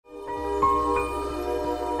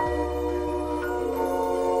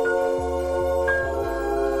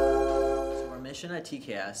mission at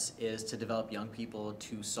TKS is to develop young people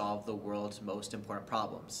to solve the world's most important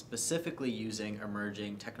problems, specifically using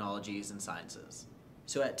emerging technologies and sciences.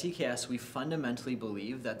 So at TKS, we fundamentally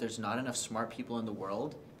believe that there's not enough smart people in the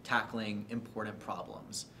world tackling important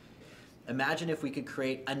problems. Imagine if we could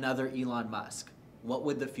create another Elon Musk. What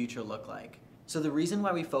would the future look like? So the reason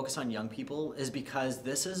why we focus on young people is because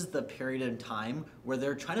this is the period in time where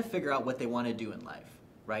they're trying to figure out what they want to do in life,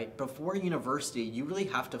 right? Before university, you really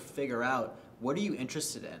have to figure out, what are you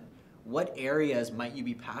interested in? What areas might you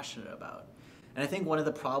be passionate about? And I think one of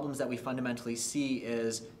the problems that we fundamentally see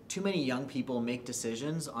is too many young people make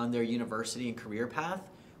decisions on their university and career path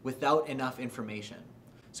without enough information.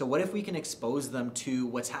 So what if we can expose them to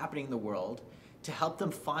what's happening in the world to help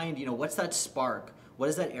them find, what's that spark? What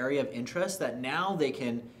is that area of interest that now they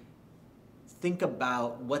can think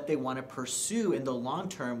about what they want to pursue in the long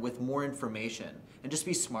term with more information and just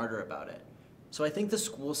be smarter about it. So I think the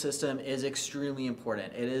school system is extremely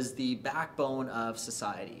important. It is the backbone of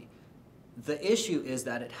society. The issue is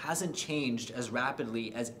that it hasn't changed as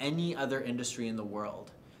rapidly as any other industry in the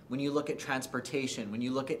world. When you look at transportation, when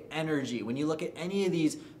you look at energy, when you look at any of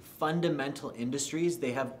these fundamental industries,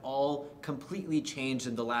 they have all completely changed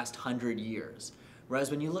in the last 100 years.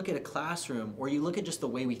 Whereas when you look at a classroom or you look at just the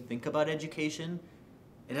way we think about education,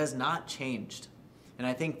 it has not changed. And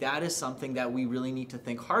I think that is something that we really need to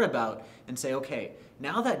think hard about and say, okay,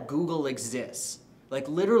 now that Google exists, like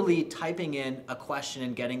literally typing in a question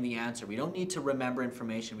and getting the answer. We don't need to remember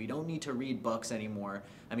information. We don't need to read books anymore.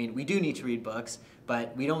 I mean, we do need to read books,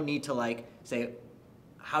 but we don't need to say,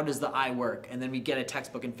 how does the eye work? And then we get a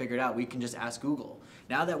textbook and figure it out. We can just ask Google.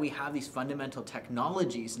 Now that we have these fundamental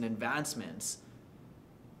technologies and advancements,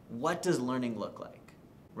 what does learning look like,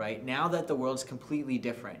 right? Now that the world's completely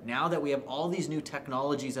different, now that we have all these new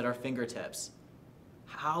technologies at our fingertips,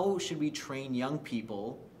 how should we train young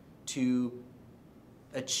people to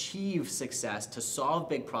achieve success, to solve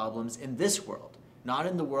big problems in this world, not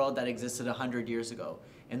in the world that existed 100 years ago,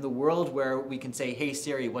 in the world where we can say, hey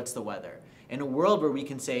Siri, what's the weather? In a world where we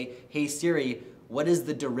can say, hey Siri, what is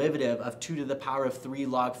the derivative of 2 to the power of 3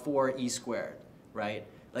 log 4 e squared, right?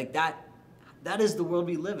 Like that is the world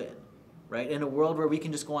we live in, right? In a world where we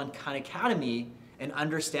can just go on Khan Academy and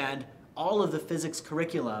understand all of the physics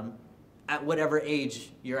curriculum at whatever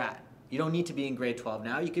age you're at. You don't need to be in grade 12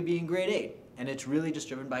 now, you could be in grade 8. And it's really just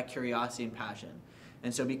driven by curiosity and passion.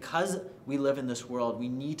 And so because we live in this world, we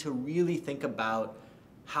need to really think about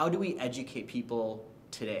how do we educate people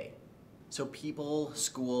today? So people,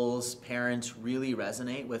 schools, parents really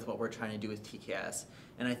resonate with what we're trying to do with TKS.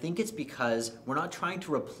 And I think it's because we're not trying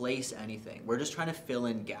to replace anything. We're just trying to fill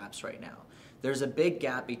in gaps right now. There's a big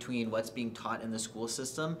gap between what's being taught in the school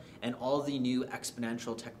system and all the new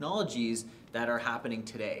exponential technologies that are happening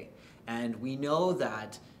today. And we know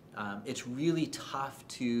that it's really tough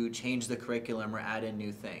to change the curriculum or add in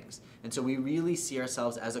new things. And so we really see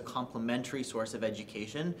ourselves as a complementary source of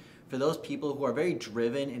education for those people who are very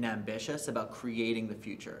driven and ambitious about creating the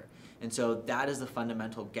future. And so that is the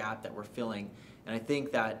fundamental gap that we're filling. And I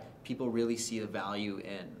think that people really see the value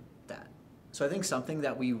in that. So I think something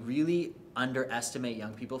that we really underestimate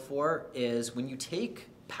young people for is when you take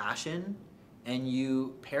passion and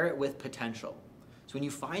you pair it with potential. So when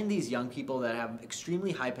you find these young people that have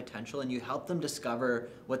extremely high potential and you help them discover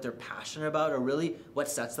what they're passionate about or really what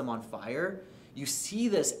sets them on fire, you see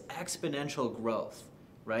this exponential growth,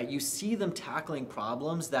 right? You see them tackling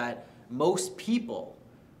problems that most people,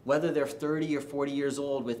 whether they're 30 or 40 years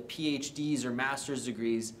old with PhDs or master's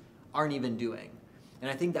degrees, aren't even doing. And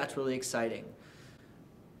I think that's really exciting.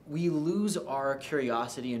 We lose our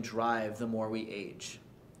curiosity and drive the more we age.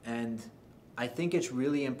 And I think it's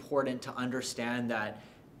really important to understand that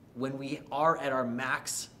when we are at our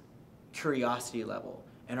max curiosity level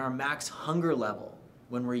and our max hunger level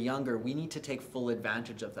when we're younger, we need to take full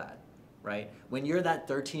advantage of that, right? When you're that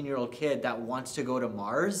 13-year-old kid that wants to go to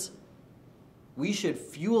Mars, we should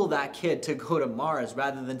fuel that kid to go to Mars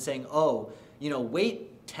rather than saying, oh,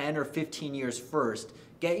 wait 10 or 15 years first,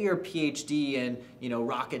 get your PhD in,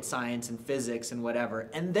 rocket science and physics and whatever,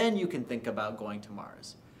 and then you can think about going to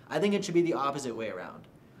Mars. I think it should be the opposite way around.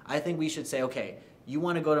 I think we should say, okay, you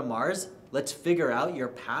want to go to Mars? Let's figure out your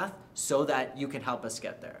path so that you can help us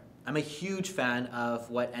get there. I'm a huge fan of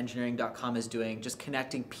what engineering.com is doing, just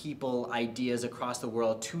connecting people, ideas across the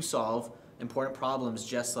world to solve important problems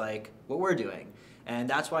just like what we're doing. And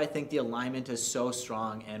that's why I think the alignment is so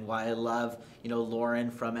strong and why I love,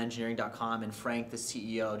 Lauren from engineering.com and Frank, the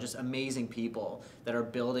CEO, just amazing people that are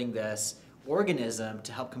building this organism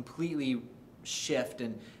to help completely shift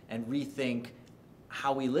and rethink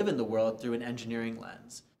how we live in the world through an engineering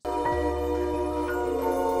lens.